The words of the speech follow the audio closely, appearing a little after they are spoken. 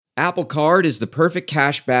Apple Card is the perfect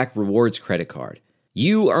cashback rewards credit card.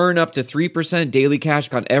 You earn up to 3% daily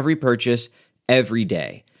cash on every purchase every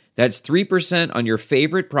day. That's 3% on your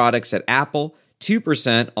favorite products at Apple,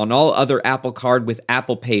 2% on all other Apple Card with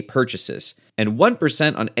Apple Pay purchases, and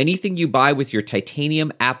 1% on anything you buy with your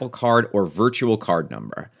titanium Apple Card or virtual card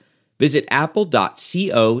number. Visit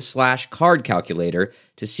apple.co/card calculator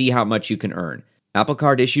to see how much you can earn. Apple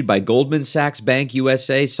Card issued by Goldman Sachs Bank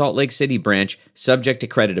USA, Salt Lake City branch, subject to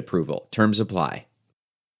credit approval. Terms apply.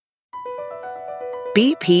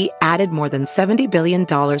 BP added more than $70 billion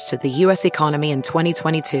to the U.S. economy in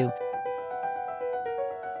 2022.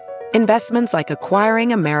 Investments like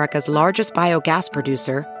acquiring America's largest biogas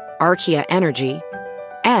producer, Archaea Energy,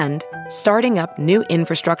 and starting up new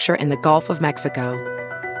infrastructure in the Gulf of Mexico.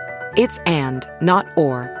 It's and, not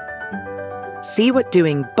or. See what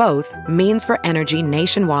doing both means for energy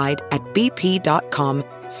nationwide at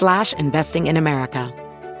bp.com/investing in America.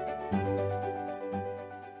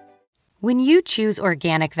 When you choose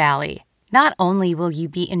Organic Valley, not only will you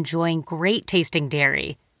be enjoying great tasting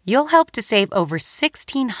dairy, you'll help to save over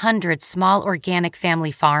 1,600 small organic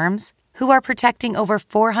family farms who are protecting over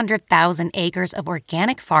 400,000 acres of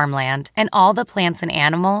organic farmland and all the plants and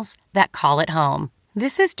animals that call it home.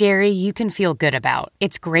 This is dairy you can feel good about.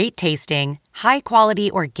 It's great tasting, high-quality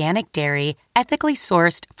organic dairy, ethically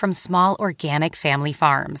sourced from small organic family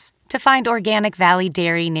farms. To find Organic Valley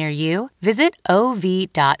Dairy near you, visit ov.coop.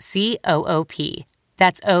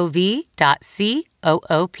 That's ov.coop.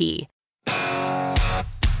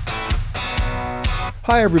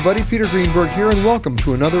 Hi everybody, Peter Greenberg here, and welcome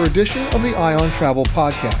to another edition of the Eye on Travel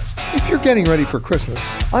podcast. If you're getting ready for Christmas,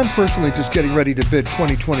 I'm personally just getting ready to bid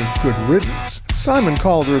 2020 good riddance. Simon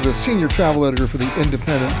Calder, the senior travel editor for The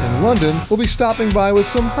Independent in London, will be stopping by with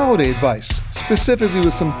some holiday advice, specifically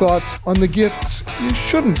with some thoughts on the gifts you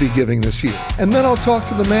shouldn't be giving this year. And then I'll talk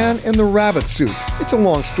to the man in the rabbit suit. It's a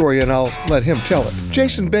long story and I'll let him tell it.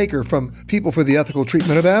 Jason Baker from People for the Ethical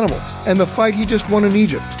Treatment of Animals and the fight he just won in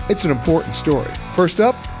Egypt. It's an important story. First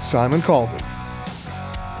up, Simon Calder.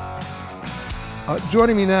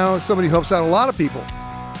 Joining me now is somebody who helps out a lot of people.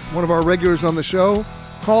 One of our regulars on the show,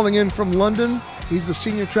 calling in from London. He's the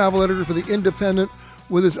senior travel editor for The Independent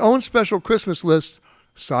with his own special Christmas list.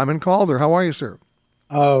 Simon Calder, how are you, sir?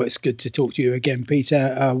 Oh, it's good to talk to you again,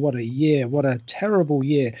 Peter. What a year. What a terrible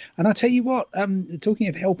year. And I tell you what, talking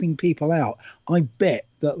of helping people out, I bet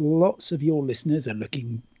that lots of your listeners are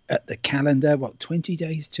looking at the calendar, 20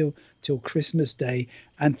 days till Christmas Day,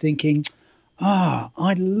 and thinking,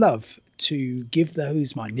 I'd love to give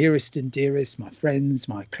those, my nearest and dearest, my friends,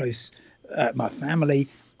 my close, my family,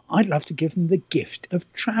 I'd love to give them the gift of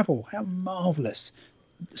travel. How marvelous.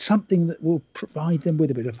 Something that will provide them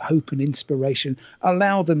with a bit of hope and inspiration,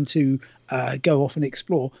 allow them to go off and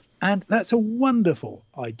explore. And that's a wonderful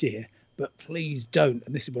idea. But please don't,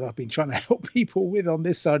 and this is what I've been trying to help people with on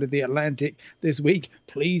this side of the Atlantic this week,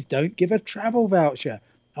 please don't give a travel voucher.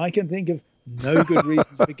 I can think of no good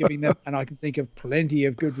reasons for giving them, and I can think of plenty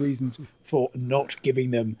of good reasons for not giving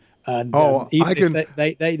them. And even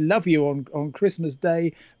if they love you on Christmas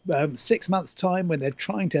Day, 6 months time when they're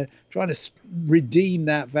trying to redeem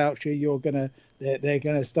that voucher, they're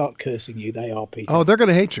gonna start cursing you. They are, Peter. Oh, they're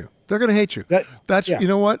gonna hate you. They're gonna hate you. That's yeah. You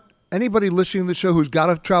know what? Anybody listening to the show who's got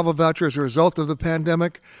a travel voucher as a result of the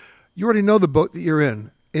pandemic, you already know the boat that you're in.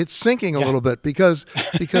 It's sinking a little bit because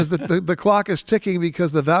the clock is ticking,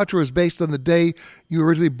 because the voucher is based on the day you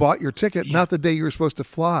originally bought your ticket, not the day you were supposed to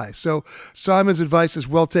fly. So Simon's advice is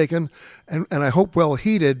well taken and I hope well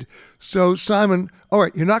heeded. So Simon, all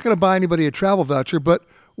right, you're not going to buy anybody a travel voucher, but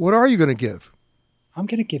what are you going to give? I'm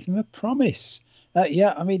going to give them a promise.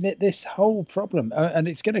 This whole problem, and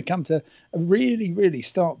it's going to come to really, really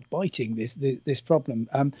start biting this problem.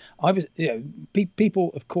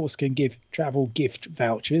 People, of course, can give travel gift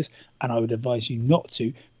vouchers, and I would advise you not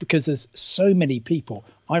to, because there's so many people.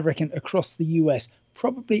 I reckon across the US,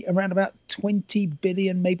 probably around about 20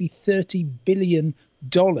 billion, maybe $30 billion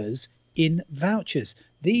in vouchers.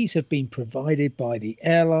 These have been provided by the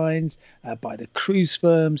airlines, by the cruise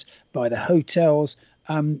firms, by the hotels.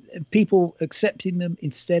 People accepting them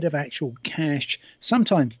instead of actual cash,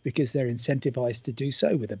 sometimes because they're incentivized to do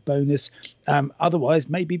so with a bonus. Otherwise,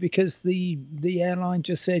 maybe because the airline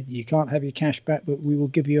just said, you can't have your cash back, but we will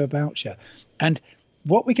give you a voucher. And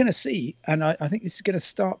what we're going to see, and I think this is going to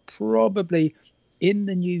start probably in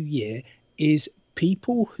the new year, is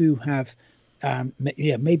people who have,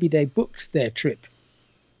 maybe they booked their trip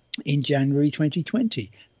in January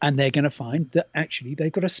 2020, and they're going to find that actually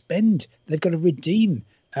they've got to redeem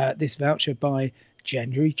this voucher by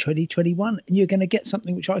January 2021, and you're going to get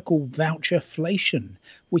something which I call voucherflation,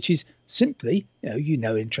 which is simply,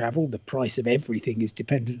 in travel, the price of everything is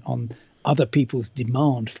dependent on other people's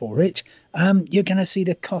demand for it. You're going to see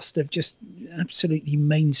the cost of just absolutely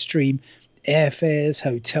mainstream airfares,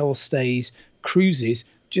 hotel stays, cruises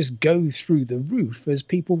just go through the roof as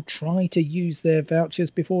people try to use their vouchers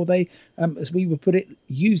before they, as we would put it,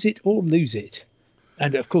 use it or lose it.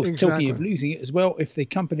 And of course, talking of losing it as well, if the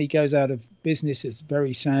company goes out of business, as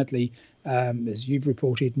very sadly, as you've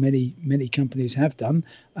reported, many companies have done,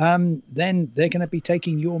 then they're going to be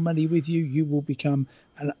taking your money with you. You will become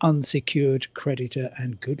an unsecured creditor,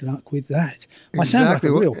 and good luck with that. I sound like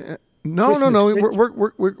a real No.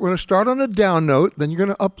 We're going to start on a down note, then you're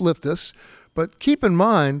going to uplift us. But keep in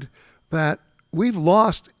mind that we've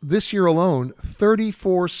lost this year alone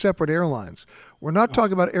 34 separate airlines. We're not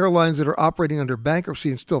talking about airlines that are operating under bankruptcy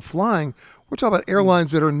and still flying. We're talking about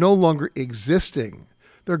airlines that are no longer existing.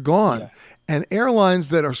 They're gone. Yeah. And airlines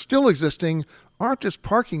that are still existing aren't just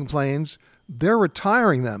parking planes, they're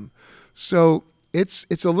retiring them. So it's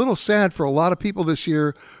a little sad for a lot of people this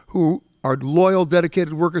year who are loyal,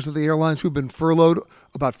 dedicated workers of the airlines who've been furloughed.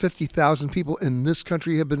 About 50,000 people in this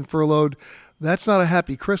country have been furloughed. That's not a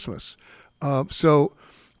happy Christmas. So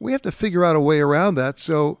we have to figure out a way around that.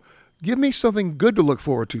 So give me something good to look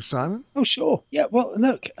forward to, Simon. Oh, sure. Yeah, well,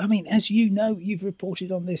 look, I mean, as you know, you've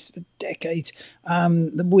reported on this for decades.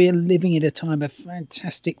 We're living in a time of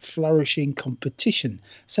fantastic, flourishing competition.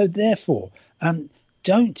 So therefore,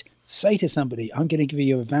 don't say to somebody, I'm going to give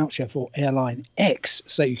you a voucher for airline X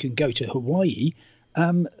so you can go to Hawaii.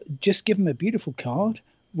 Just give them a beautiful card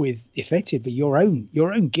with effectively your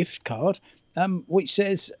own gift card, which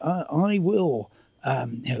says, I will,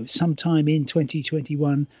 sometime in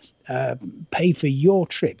 2021, pay for your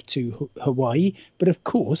trip to Hawaii. But of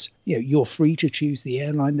course, you're free to choose the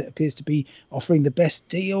airline that appears to be offering the best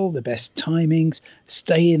deal, the best timings,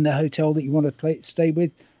 stay in the hotel that you want to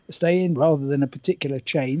stay in rather than a particular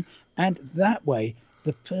chain. And that way,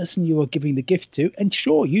 the person you are giving the gift to, and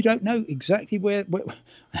sure, you don't know exactly where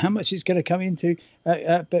how much it's going to come into,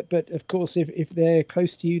 but of course, if they're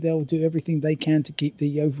close to you, they'll do everything they can to keep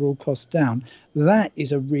the overall cost down. That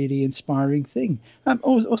is a really inspiring thing,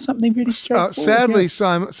 or something really straightforward. Sadly,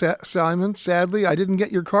 Simon, sadly, I didn't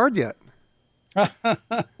get your card yet.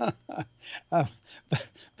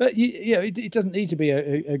 But it doesn't need to be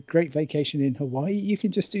a great vacation in Hawaii. You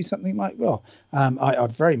can just do something like, I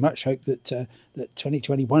very much hope that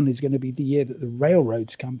 2021 is going to be the year that the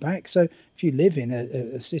railroads come back. So if you live in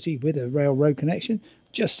a city with a railroad connection,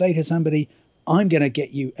 just say to somebody, I'm going to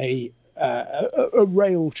get you a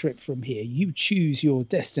rail trip from here. You choose your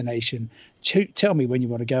destination. Tell me when you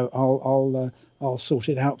want to go. I'll sort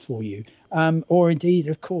it out for you. Or indeed,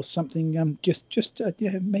 of course, something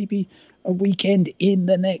maybe a weekend in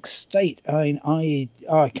the next state. I mean,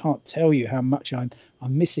 I can't tell you how much I'm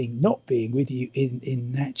missing not being with you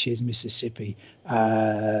in Natchez, Mississippi.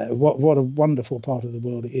 What a wonderful part of the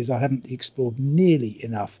world it is. I haven't explored nearly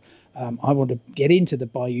enough. I want to get into the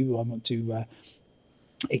bayou. I want to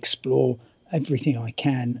explore everything I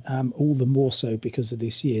can, all the more so because of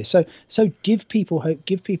this year. So give people hope,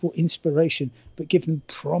 give people inspiration, but give them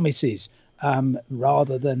promises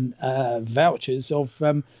rather than vouchers of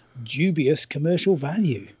dubious commercial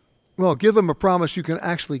value. Well, give them a promise you can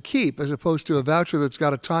actually keep, as opposed to a voucher that's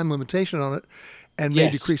got a time limitation on it and may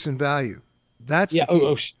decrease in value. That's the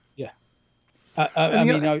key.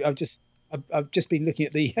 I've just been looking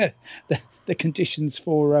at the conditions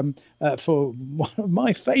for one of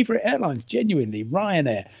my favourite airlines, genuinely,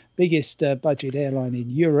 Ryanair, biggest budget airline in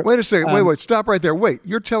Europe. Wait a second. Wait. Stop right there. Wait.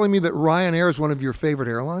 You're telling me that Ryanair is one of your favourite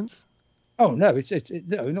airlines? Oh no, it's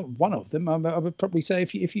no, not one of them. I would probably say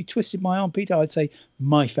if you twisted my arm, Peter, I'd say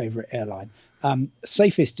my favourite airline.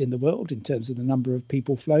 Safest in the world in terms of the number of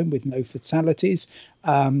people flown with no fatalities,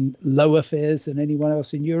 lower fares than anyone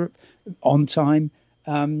else in Europe, on time.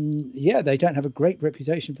 They don't have a great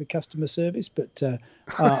reputation for customer service, but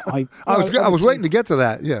I was waiting to get to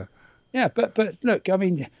that. Yeah, but look, I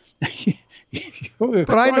mean,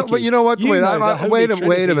 but I know. But you know what? Wait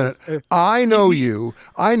a minute. I know you.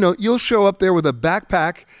 I know you'll show up there with a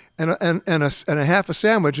backpack and a half a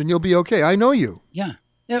sandwich, and you'll be okay. I know you. Yeah,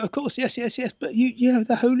 of course, yes. But you know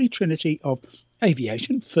the holy trinity of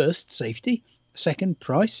aviation: first, safety; second,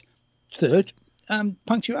 price; third,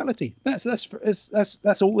 punctuality. That's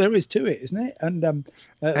all there is to it, isn't it? And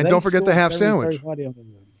don't forget the half sandwich.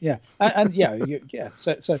 Yeah, and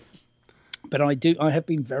So, but I have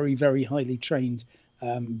been very, very highly trained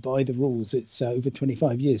by the rules. It's over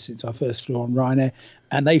 25 years since I first flew on Ryanair,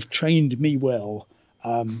 and they've trained me well.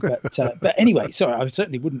 But anyway, sorry, I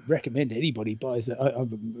certainly wouldn't recommend anybody buys that. I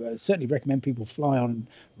would certainly recommend people fly on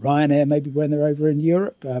Ryanair maybe when they're over in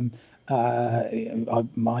Europe.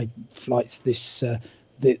 My flights this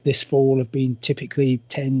fall have been typically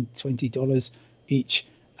 $10-20 each,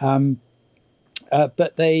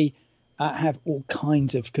 but they have all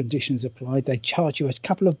kinds of conditions applied. They charge you a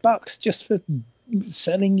couple of bucks just for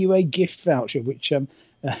selling you a gift voucher, which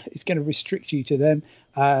is going to restrict you to them.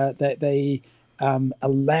 They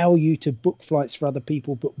allow you to book flights for other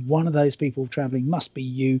people, but one of those people traveling must be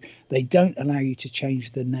you. They don't allow you to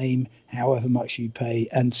change the name, however much you pay.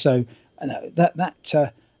 And so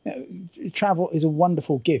travel is a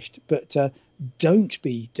wonderful gift, but don't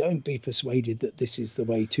be persuaded that this is the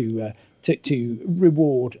way to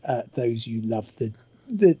reward those you love the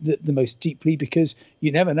most deeply, because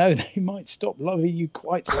you never know, they might stop loving you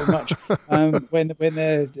quite so much when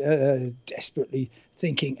they're desperately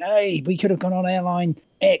thinking, hey, we could have gone on airline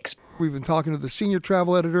X. We've been talking to the senior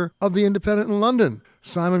travel editor of The Independent in London,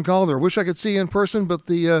 Simon Calder. Wish I could see you in person, but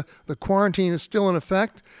the quarantine is still in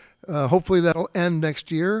effect. Hopefully that'll end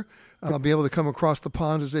next year. I'll be able to come across the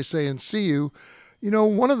pond, as they say, and see you. You know,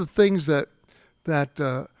 one of the things that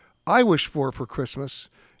I wish for Christmas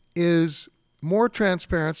is more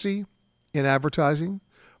transparency in advertising,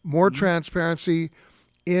 more transparency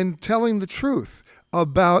in telling the truth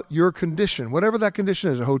about your condition, whatever that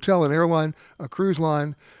condition is, a hotel, an airline, a cruise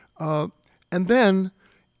line, and then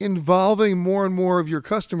involving more and more of your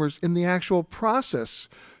customers in the actual process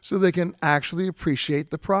so they can actually appreciate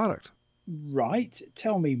the product. Right.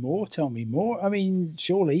 Tell me more. I mean,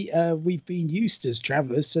 surely we've been used as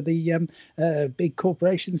travelers to the big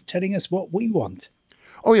corporations telling us what we want.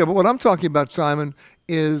 Oh, yeah. But what I'm talking about, Simon,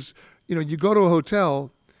 is, you go to a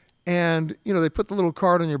hotel and, they put the little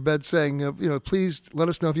card on your bed saying, please let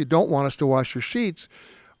us know if you don't want us to wash your sheets.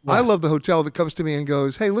 Yeah. I love the hotel that comes to me and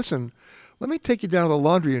goes, hey, listen, let me take you down to the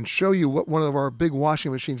laundry and show you what one of our big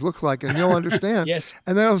washing machines looks like, and you'll understand. Yes.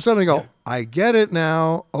 And then all of a sudden I go, yeah. I get it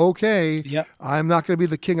now. Okay. Yep. I'm not going to be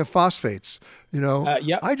the king of phosphates.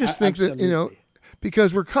 Yep. I just think absolutely. that,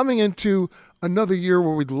 because we're coming into another year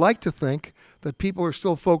where we'd like to think that people are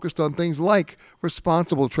still focused on things like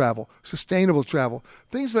responsible travel, sustainable travel,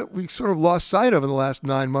 things that we sort of lost sight of in the last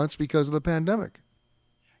 9 months because of the pandemic.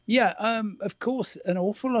 Yeah, of course, an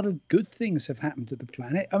awful lot of good things have happened to the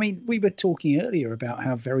planet. I mean, we were talking earlier about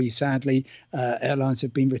how very sadly airlines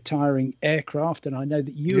have been retiring aircraft. And I know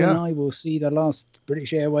that you and I will see the last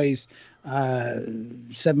British Airways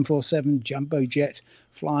 747 jumbo jet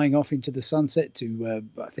flying off into the sunset to,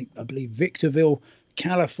 I believe, Victorville,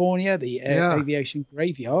 California, the aviation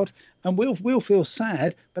graveyard. And we'll feel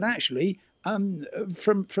sad, but actually,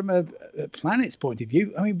 from a planet's point of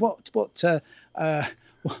view, I mean,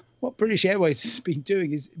 what British Airways has been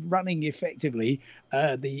doing is running effectively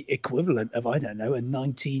the equivalent of, I don't know, a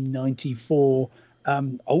 1994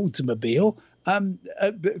 Oldsmobile,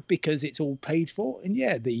 because it's all paid for. And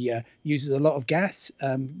the uses a lot of gas,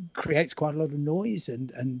 creates quite a lot of noise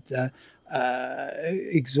and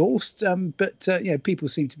exhaust. But people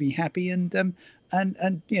seem to be happy, and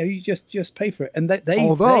you just pay for it. And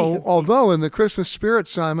although in the Christmas spirit,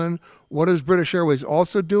 Simon, what is British Airways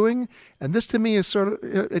also doing? And this to me is sort of,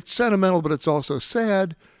 it's sentimental, but it's also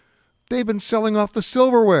sad. They've been selling off the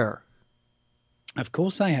silverware. Of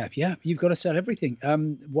course they have. Yeah, you've got to sell everything.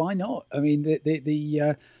 Why not? I mean,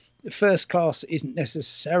 the first class isn't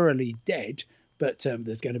necessarily dead, but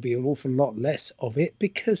there's going to be an awful lot less of it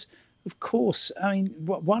because, of course, I mean,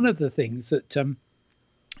 one of the things that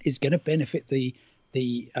is going to benefit the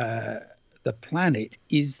planet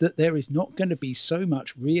is that there is not going to be so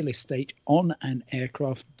much real estate on an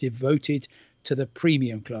aircraft devoted to the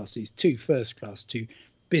premium classes, to first class, to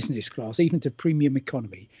business class, even to premium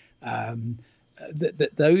economy.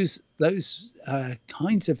 Those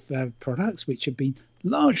kinds of products, which have been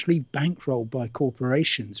largely bankrolled by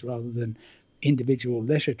corporations rather than individual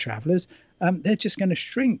leisure travelers, they're just going to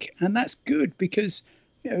shrink, and that's good because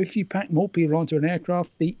if you pack more people onto an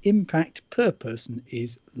aircraft, the impact per person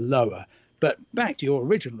is lower. But back to your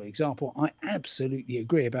original example, I absolutely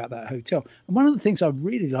agree about that hotel. And one of the things I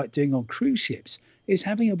really like doing on cruise ships is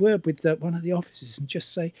having a word with one of the officers and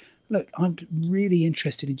just say, look, I'm really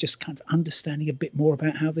interested in just kind of understanding a bit more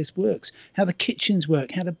about how this works, how the kitchens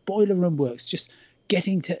work, how the boiler room works, just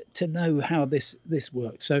getting to know how this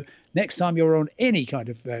works. So next time you're on any kind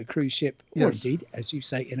of cruise ship, or indeed, as you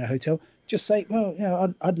say, in a hotel, just say,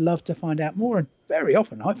 well, I'd love to find out more. And very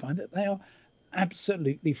often I find that they are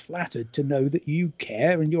absolutely flattered to know that you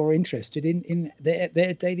care and you're interested in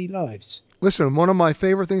their daily lives. Listen, one of my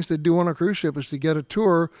favorite things to do on a cruise ship is to get a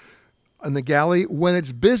tour in the galley when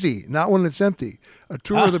it's busy, not when it's empty. A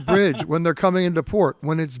tour of the bridge when they're coming into port,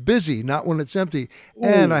 when it's busy, not when it's empty. Ooh,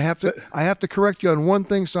 and I have to correct you on one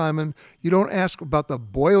thing, Simon. You don't ask about the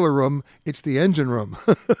boiler room; it's the engine room.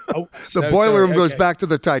 The boiler room goes back to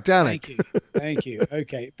the Titanic. Thank you.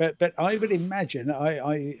 Okay, but I would imagine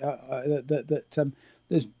that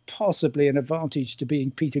there's possibly an advantage to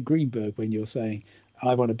being Peter Greenberg when you're saying,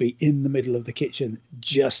 I want to be in the middle of the kitchen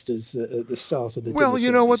just as at the start of the dinner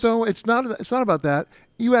you know what, though? It's not about that.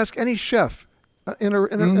 You ask any chef in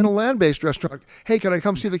a land-based restaurant, hey, can I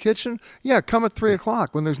come see the kitchen? Yeah, come at 3:00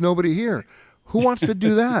 when there's nobody here. Who wants to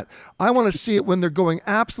do that? I want to see it when they're going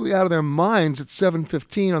absolutely out of their minds at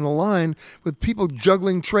 7:15 on the line with people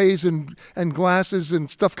juggling trays and glasses and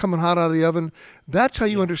stuff coming hot out of the oven. That's how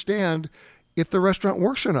you understand if the restaurant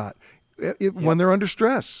works or not, when they're under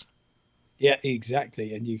stress. Yeah,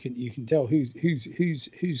 exactly, and you can tell who's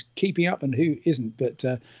keeping up and who isn't. But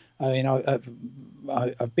I mean,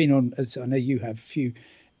 I've been on, as I know you have, a few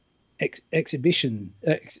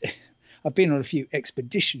I've been on a few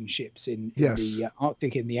expedition ships in the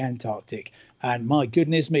Arctic, in the Antarctic, and my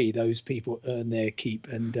goodness me, those people earn their keep,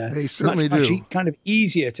 and they certainly much do. Kind of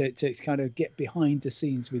easier to kind of get behind the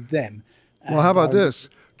scenes with them. Well, how about this?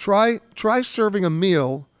 Try serving a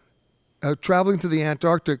meal, traveling to the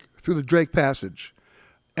Antarctic through the Drake Passage.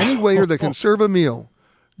 Any waiter that can serve a meal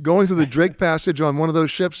going through the Drake Passage on one of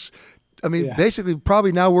those ships, I mean, basically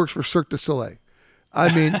probably now works for Cirque du Soleil.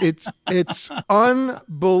 I mean, it's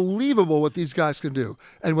unbelievable what these guys can do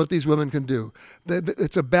and what these women can do.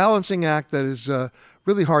 It's a balancing act that is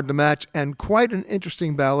really hard to match, and quite an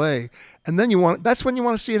interesting ballet. And then that's when you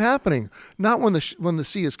want to see it happening, not when the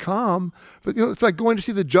sea is calm. But it's like going to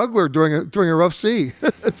see the juggler during a rough sea.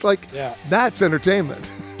 It's like that's entertainment.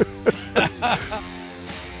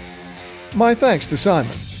 My thanks to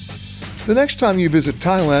Simon. The next time you visit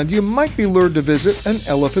Thailand, you might be lured to visit an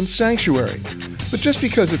elephant sanctuary. But just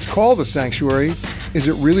because it's called a sanctuary, is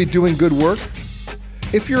it really doing good work?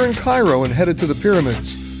 If you're in Cairo and headed to the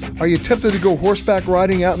pyramids, are you tempted to go horseback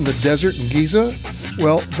riding out in the desert in Giza?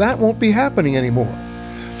 Well, that won't be happening anymore.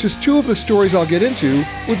 Just two of the stories I'll get into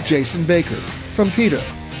with Jason Baker from PETA.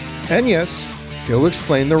 And yes, he'll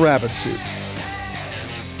explain the rabbit suit.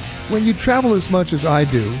 When you travel as much as I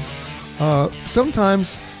do,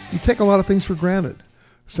 sometimes you take a lot of things for granted.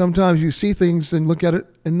 Sometimes you see things and look at it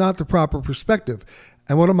in not the proper perspective.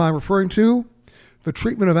 And what am I referring to? The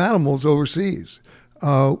treatment of animals overseas,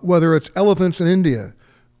 whether it's elephants in India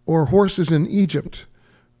or horses in Egypt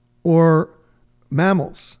or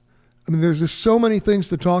mammals. I mean, there's just so many things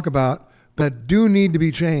to talk about that do need to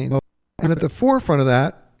be changed. And at the forefront of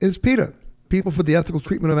that is PETA, People for the Ethical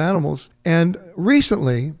Treatment of Animals. And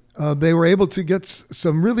recently, they were able to get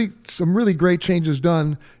some really great changes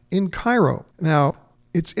done in Cairo. Now,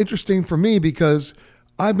 it's interesting for me because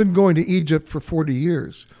I've been going to Egypt for 40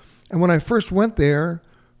 years. And when I first went there,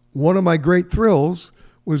 one of my great thrills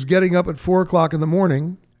was getting up at 4:00 in the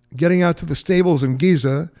morning, getting out to the stables in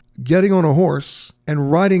Giza, getting on a horse,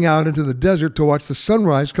 and riding out into the desert to watch the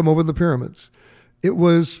sunrise come over the pyramids. It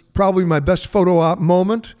was probably my best photo op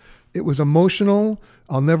moment. It was emotional.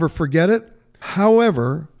 I'll never forget it.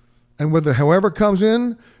 However, and whether however comes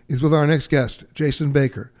in is with our next guest, Jason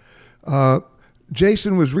Baker.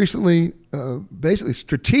 Jason was recently basically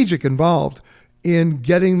strategic involved in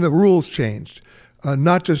getting the rules changed,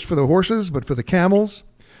 not just for the horses, but for the camels.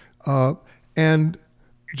 And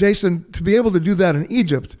Jason, to be able to do that in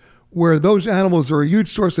Egypt, where those animals are a huge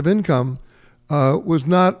source of income, was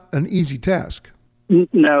not an easy task.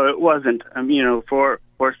 No, it wasn't.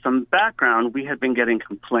 For some background, we had been getting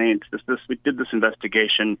complaints. We did this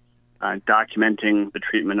investigation documenting the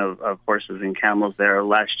treatment of horses and camels there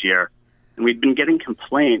last year. And we'd been getting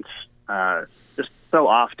complaints just so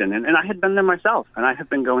often. And I had been there myself, and I have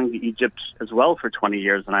been going to Egypt as well for 20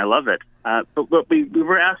 years, and I love it. But we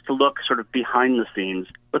were asked to look sort of behind the scenes,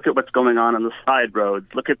 look at what's going on the side roads,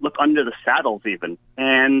 look under the saddles even.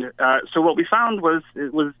 And so what we found was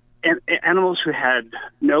animals who had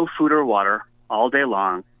no food or water all day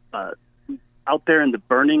long, out there in the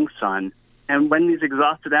burning sun. And when these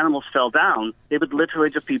exhausted animals fell down, they would literally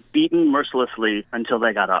just be beaten mercilessly until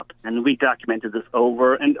they got up. And we documented this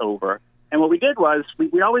over and over. And what we did was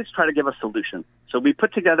we always try to give a solution. So we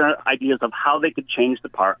put together ideas of how they could change the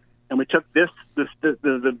park. And we took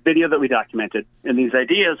the video that we documented and these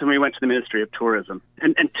ideas, and we went to the Ministry of Tourism.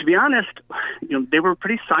 And to be honest, they were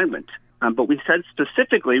pretty silent. But we said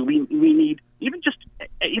specifically we need,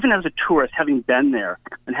 even as a tourist, having been there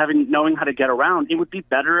and knowing how to get around, it would be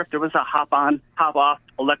better if there was a hop-on, hop-off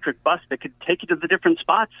electric bus that could take you to the different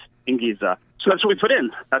spots in Giza. So that's what we put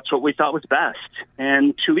in. That's what we thought was best.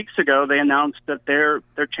 And 2 weeks ago, they announced that they're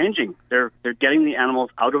changing. They're getting the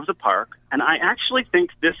animals out of the park. And I actually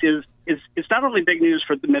think this is it's not only big news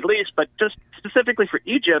for the Middle East, but just specifically for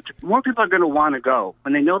Egypt. More people are going to want to go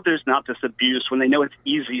when they know there's not this abuse, when they know it's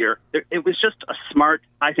easier. It was just a smart,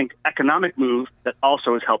 I think, economic move that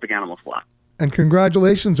also is helping animals a lot. And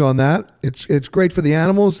congratulations on that. It's great for the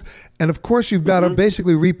animals. And of course, you've got to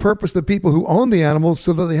basically repurpose the people who own the animals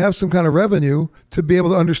so that they have some kind of revenue to be able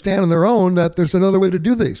to understand on their own that there's another way to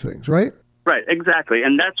do these things, right? Right, exactly.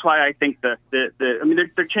 And that's why I think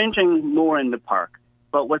they're changing more in the park.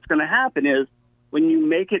 But what's going to happen is when you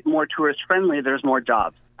make it more tourist friendly, there's more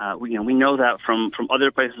jobs. We know that from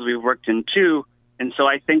other places we've worked in too. And so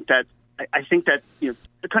I think that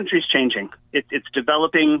the country's changing. It's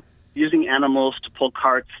developing. Using animals to pull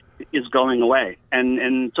carts is going away,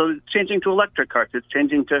 and so it's changing to electric carts. It's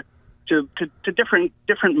changing to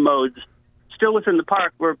different modes, still within the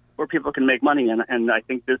park where people can make money. And I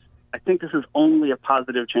think this is only a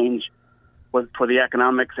positive change for the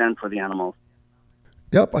economics and for the animals.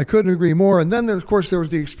 Yep, I couldn't agree more. And then, of course, there was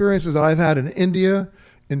the experiences that I've had in India,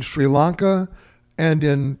 in Sri Lanka, and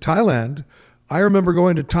in Thailand. I remember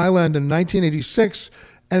going to Thailand in 1986,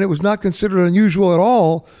 and it was not considered unusual at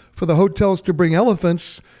all for the hotels to bring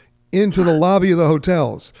elephants into the lobby of the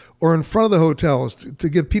hotels or in front of the hotels to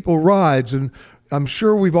give people rides. And I'm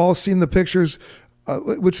sure we've all seen the pictures,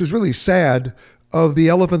 which is really sad, of the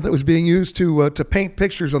elephant that was being used to paint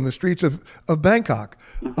pictures on the streets of Bangkok.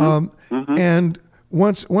 And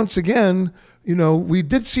once again, we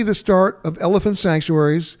did see the start of elephant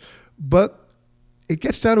sanctuaries, but it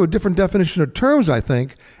gets down to a different definition of terms, I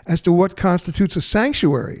think, as to what constitutes a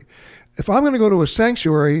sanctuary. If I'm going to go to a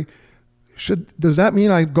sanctuary, does that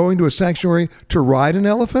mean I'm going to a sanctuary to ride an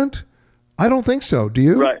elephant? I don't think so. Do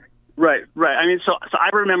you? Right. I mean, so I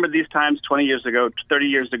remember these times 20 years ago, 30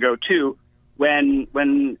 years ago too, when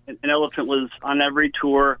an elephant was on every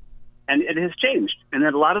tour, and it has changed. And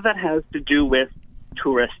a lot of that has to do with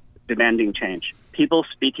tourists demanding change, people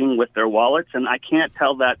speaking with their wallets, and I can't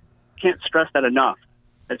stress that enough.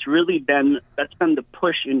 That's been the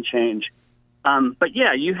push in change. But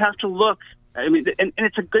yeah, you have to look. I mean, and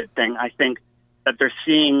it's a good thing, I think, that they're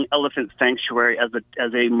seeing elephant sanctuary as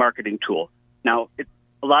a marketing tool. Now,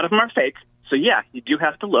 a lot of them are fake, so yeah, you do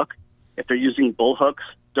have to look. If they're using bull hooks,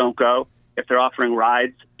 don't go. If they're offering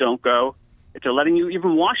rides, don't go. If they're letting you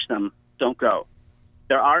even wash them, don't go.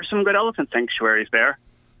 There are some good elephant sanctuaries there.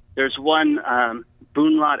 There's one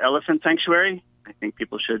Boonlot Elephant Sanctuary. I think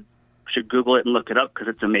people should Google it and look it up because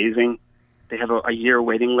it's amazing. They have a year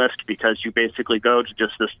waiting list because you basically go to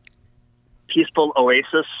just this peaceful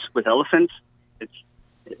oasis with elephants. It's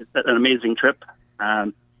an amazing trip.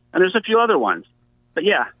 And there's a few other ones. But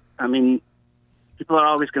yeah, I mean, people are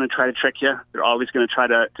always going to try to trick you. They're always going to try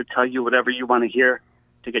to tell you whatever you want to hear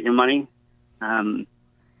to get your money.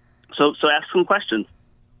 So ask some questions.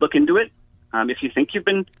 Look into it. If you think you've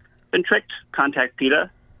been tricked, contact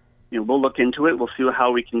PETA. We'll look into it. We'll see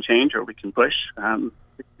how we can change or we can push.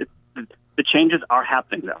 The changes are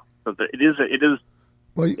happening, though. So it is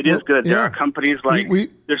good. Yeah. There are companies like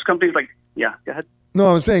there's companies like go ahead. No,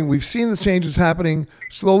 I was saying we've seen the changes happening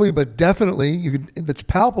slowly, but definitely that's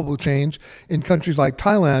palpable change in countries like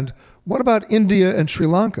Thailand. What about India and Sri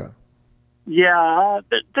Lanka? Yeah,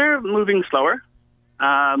 they're moving slower,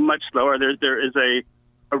 much slower. There is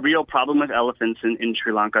a real problem with elephants in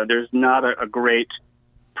Sri Lanka. There's not a great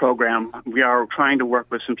program. We are trying to work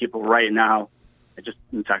with some people right now. I just,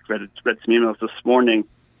 in fact, read some emails this morning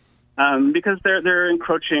because they're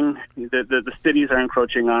encroaching. The cities are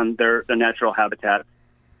encroaching on their natural habitat,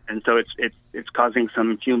 and so it's causing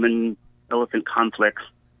some human elephant conflicts.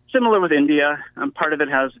 Similar with India, part of it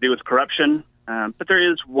has to do with corruption, but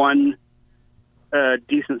there is one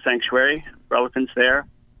decent sanctuary for elephants there,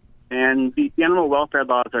 and the animal welfare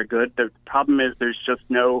laws are good. The problem is there's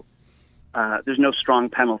no strong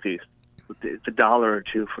penalties. It's $1 or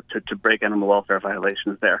 $2 to break animal welfare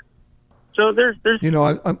violations there. So there's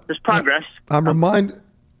progress.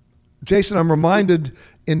 Jason, I'm reminded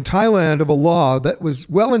in Thailand of a law that was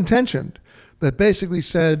well-intentioned that basically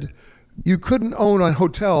said you couldn't own a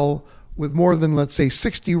hotel with more than, let's say,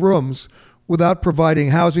 60 rooms without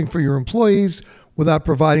providing housing for your employees, without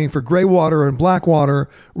providing for gray water and black water,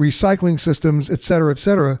 recycling systems, et cetera, et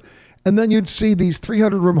cetera. And then you'd see these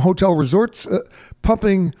 300-room hotel resorts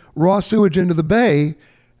pumping raw sewage into the bay.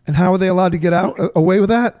 And how are they allowed to get away with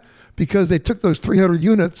that? Because they took those 300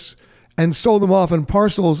 units and sold them off in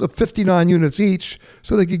parcels of 59 units each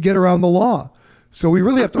so they could get around the law. So we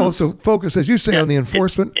really have to also focus, as you say, on the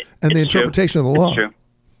enforcement and the interpretation of the law.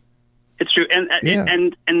 It's true.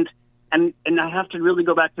 And And I have to really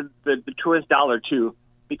go back to the tourist dollar, too,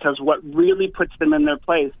 because what really puts them in their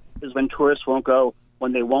place is when tourists won't go,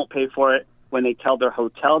 when they won't pay for it, when they tell their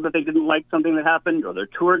hotel that they didn't like something that happened, or their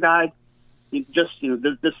tour guide. This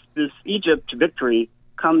Egypt victory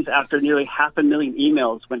comes after nearly 500,000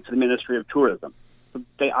 emails went to the Ministry of Tourism. So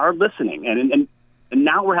they are listening. And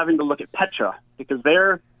now we're having to look at PETA because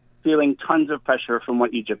they're feeling tons of pressure from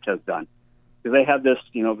what Egypt has done. Because they have this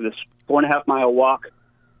 4.5 mile walk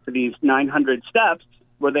to these 900 steps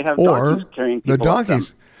where they have donkeys carrying people. The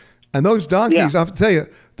donkeys. And those donkeys, I have to tell you,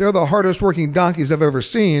 they're the hardest working donkeys I've ever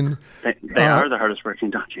seen. They are the hardest working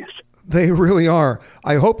donkeys. They really are.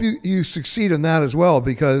 I hope you succeed in that as well,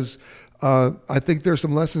 because I think there's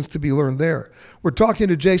some lessons to be learned there. We're talking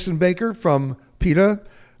to Jason Baker from PETA.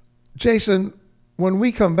 Jason, when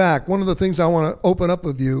we come back, one of the things I want to open up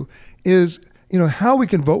with you is, how we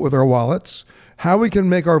can vote with our wallets, how we can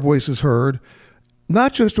make our voices heard,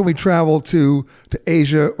 not just when we travel to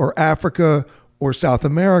Asia or Africa or South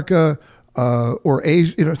America or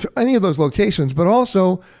Asia, to any of those locations, but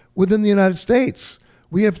also within the United States.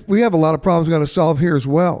 We have a lot of problems we've got to solve here as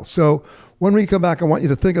well. So when we come back, I want you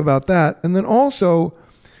to think about that. And then also,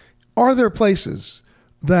 are there places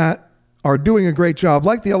that are doing a great job,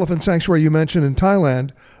 like the elephant sanctuary you mentioned in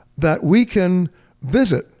Thailand, that we can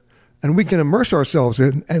visit and we can immerse ourselves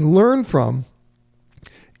in and learn from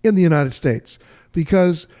in the United States?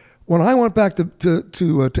 Because when I went back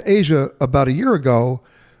to Asia about a year ago,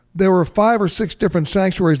 there were 5 or 6 different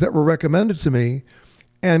sanctuaries that were recommended to me.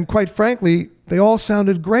 And quite frankly, they all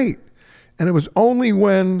sounded great. And it was only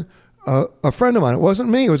when a friend of mine, it wasn't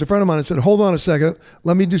me, it was a friend of mine, that said, hold on a second,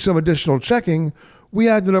 let me do some additional checking. We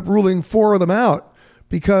ended up ruling 4 of them out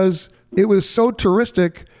because it was so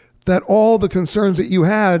touristic that all the concerns that you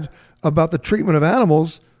had about the treatment of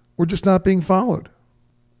animals were just not being followed.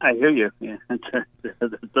 I hear you. Yeah,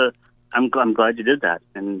 I'm glad you did that.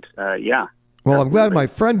 And yeah. Well, I'm glad my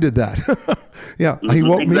friend did that. Yeah, he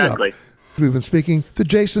woke me up. We've been speaking to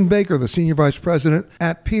Jason Baker, the Senior Vice President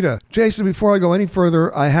at PETA. Jason, before I go any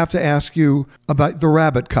further, I have to ask you about the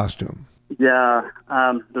rabbit costume. Yeah,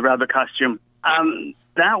 the rabbit costume.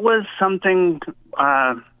 That was something,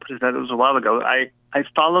 that was a while ago. I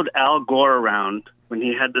followed Al Gore around when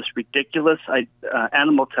he had this ridiculous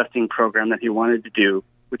animal testing program that he wanted to do,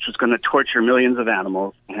 which was going to torture millions of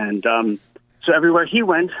animals. And so everywhere he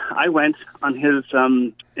went, I went on his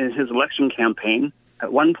election campaign.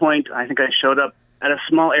 At one point, I think I showed up at a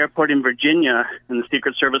small airport in Virginia, and the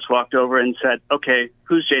Secret Service walked over and said, okay,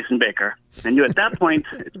 who's Jason Baker? And you, at that point,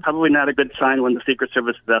 it's probably not a good sign when the Secret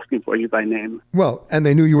Service is asking for you by name. Well, and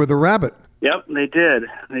they knew you were the rabbit. Yep, they did.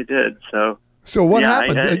 So what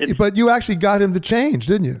happened? But you actually got him to change,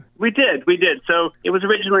 didn't you? We did. So it was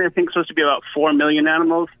originally, I think, supposed to be about 4 million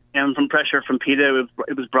animals. And from pressure from PETA,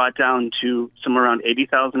 it was brought down to somewhere around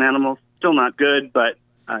 80,000 animals. Still not good, but,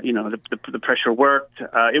 the pressure worked.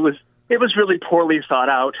 It was really poorly thought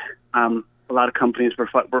out. A lot of companies were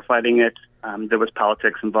fighting it. There was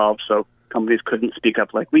politics involved, so companies couldn't speak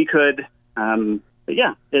up like we could. But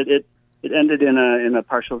yeah, it ended in a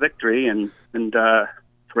partial victory and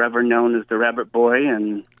forever known as the Rabbit Boy.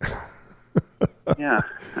 And yeah,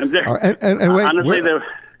 I'm there. And wait, honestly,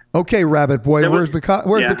 okay, Rabbit Boy, where's the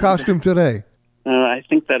costume today? I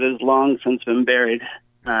think that is long since been buried.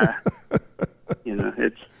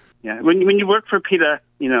 It's when you work for PETA,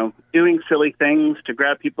 doing silly things to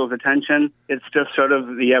grab people's attention, it's just sort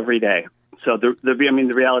of the everyday. So the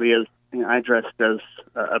reality is, I dressed as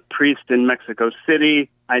a priest in Mexico City.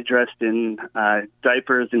 I dressed in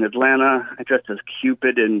diapers in Atlanta. I dressed as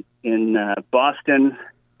Cupid in Boston.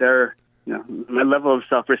 My level of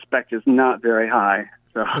self-respect is not very high.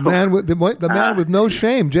 So the man with no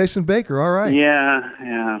shame, Jason Baker. All right.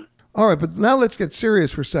 Yeah. All right, but now let's get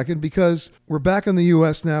serious for a second, because we're back in the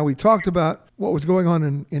U.S. now. We talked about what was going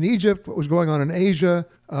on in Egypt, what was going on in Asia,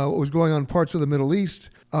 what was going on in parts of the Middle East.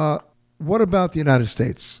 What about the United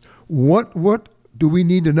States? What do we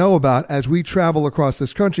need to know about as we travel across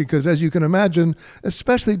this country? Because as you can imagine,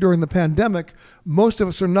 especially during the pandemic, most of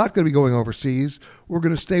us are not going to be going overseas. We're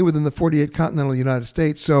going to stay within the 48 continental United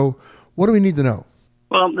States. So what do we need to know?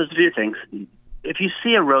 Well, there's a few things. If you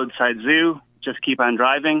see a roadside zoo, just keep on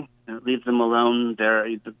driving. Leave them alone.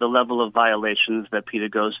 The level of violations that PETA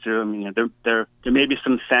goes through. There may be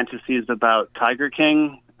some fantasies about Tiger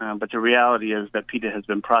King, but the reality is that PETA has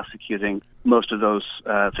been prosecuting most of those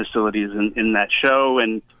facilities in that show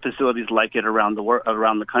and facilities like it around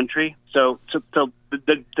the country. So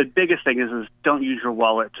the the biggest thing is don't use your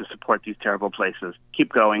wallet to support these terrible places.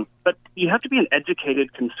 Keep going. But you have to be an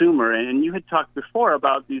educated consumer. And you had talked before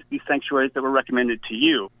about these sanctuaries that were recommended to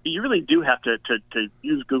you. You really do have to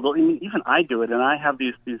use Google. I mean, even I do it, and I have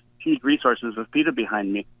these huge resources of PETA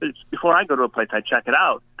behind me. But before I go to a place, I check it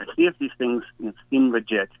out. I see if these things seem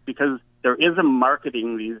legit, because there is a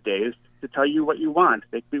marketing these days to tell you what you want.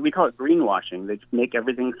 We call it greenwashing. They just make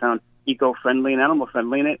everything sound eco-friendly and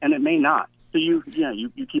animal-friendly, and it may not. So you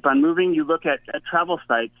keep on moving. You look at travel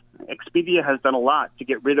sites. Expedia has done a lot to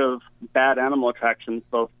get rid of bad animal attractions,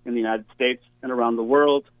 both in the United States and around the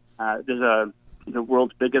world. The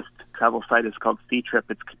world's biggest travel site is called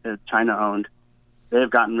C-Trip. It's China-owned. They've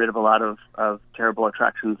gotten rid of a lot of terrible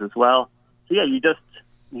attractions as well. So yeah,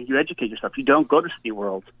 you educate yourself. You don't go to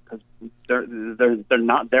SeaWorld because they're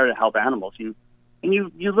not there to help animals. You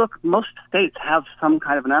look. Most states have some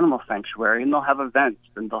kind of an animal sanctuary, and they'll have events,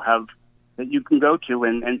 and they'll have that you can go to,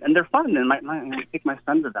 and they're fun. And I take my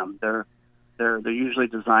son to them. They're usually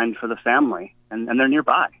designed for the family, and they're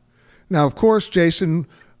nearby. Now, of course, Jason,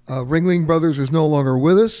 Ringling Brothers is no longer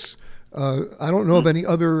with us. I don't know of any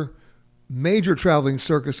other major traveling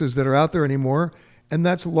circuses that are out there anymore. And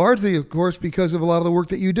that's largely, of course, because of a lot of the work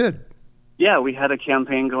that you did. Yeah, we had a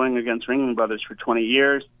campaign going against Ringling Brothers for 20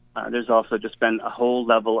 years. There's also just been a whole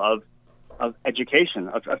level of education,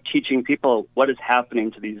 of teaching people what is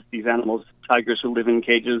happening to these animals, tigers who live in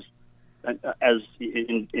cages. As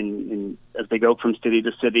they go from city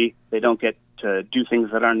to city, they don't get to do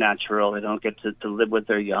things that are natural. They don't get to live with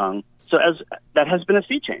their young. So that has been a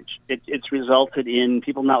sea change. It's resulted in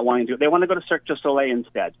people not wanting to. They want to go to Cirque du Soleil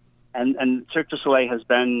instead. And Cirque du Soleil has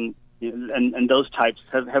been, and those types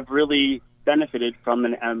have really benefited from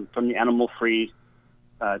the animal-free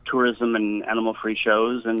tourism and animal-free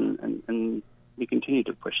shows, and we continue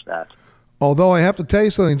to push that. Although I have to tell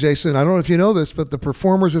you something, Jason, I don't know if you know this, but the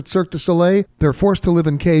performers at Cirque du Soleil, they're forced to live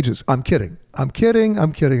in cages. I'm kidding. But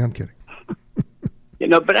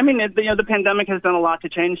I mean, the pandemic has done a lot to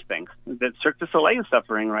change things. That Cirque du Soleil is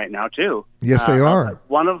suffering right now too. Yes, they are.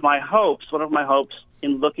 One of my hopes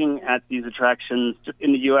in looking at these attractions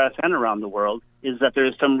in the U.S. and around the world is that there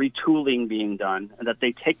is some retooling being done, and that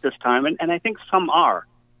they take this time, and I think some are.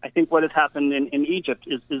 I think what has happened in Egypt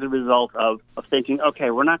is a result of thinking, okay,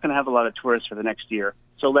 we're not going to have a lot of tourists for the next year,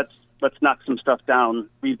 so let's knock some stuff down,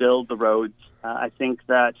 rebuild the roads. I think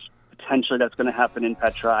that potentially that's going to happen in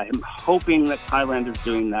Petra. I'm hoping that Thailand is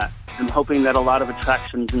doing that. I'm hoping that a lot of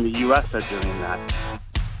attractions in the U.S. are doing that.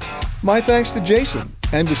 My thanks to Jason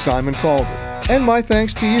and to Simon Calder. And my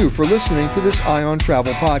thanks to you for listening to this Ion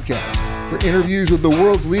Travel podcast. For interviews with the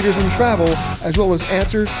world's leaders in travel, as well as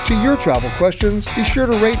answers to your travel questions, be sure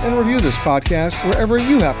to rate and review this podcast wherever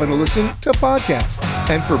you happen to listen to podcasts.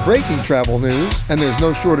 And for breaking travel news, and there's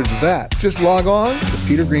no shortage of that, just log on to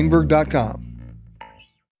petergreenberg.com.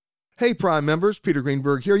 Hey Prime members, Peter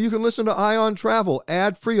Greenberg here. You can listen to Ion Travel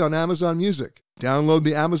ad-free on Amazon Music. Download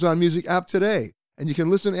the Amazon Music app today, and you can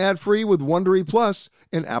listen ad-free with Wondery Plus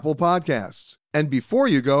in Apple Podcasts. And before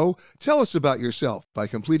you go, tell us about yourself by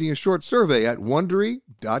completing a short survey at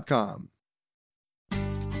Wondery.com.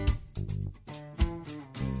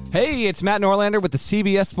 Hey, it's Matt Norlander with the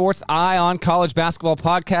CBS Sports Eye on College Basketball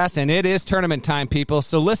podcast, and it is tournament time, people.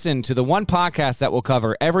 So listen to the one podcast that will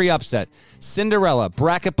cover every upset, Cinderella,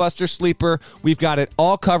 Bracket Buster, Sleeper. We've got it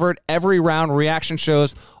all covered, every round, reaction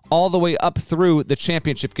shows, all the way up through the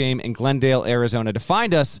championship game in Glendale, Arizona. To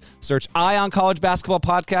find us, search Eye on College Basketball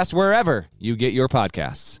podcast wherever you get your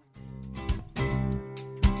podcasts.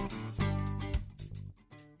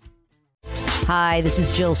 Hi, this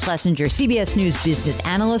is Jill Schlesinger, CBS News business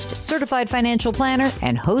analyst, certified financial planner,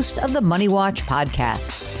 and host of the Money Watch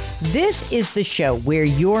podcast. This is the show where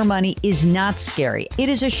your money is not scary. It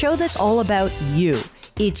is a show that's all about you.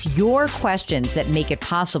 It's your questions that make it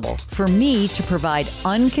possible for me to provide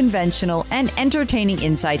unconventional and entertaining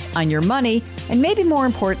insights on your money, and maybe more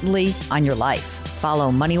importantly, on your life.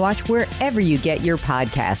 Follow Money Watch wherever you get your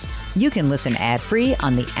podcasts. You can listen ad-free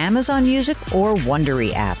on the Amazon Music or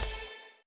Wondery app.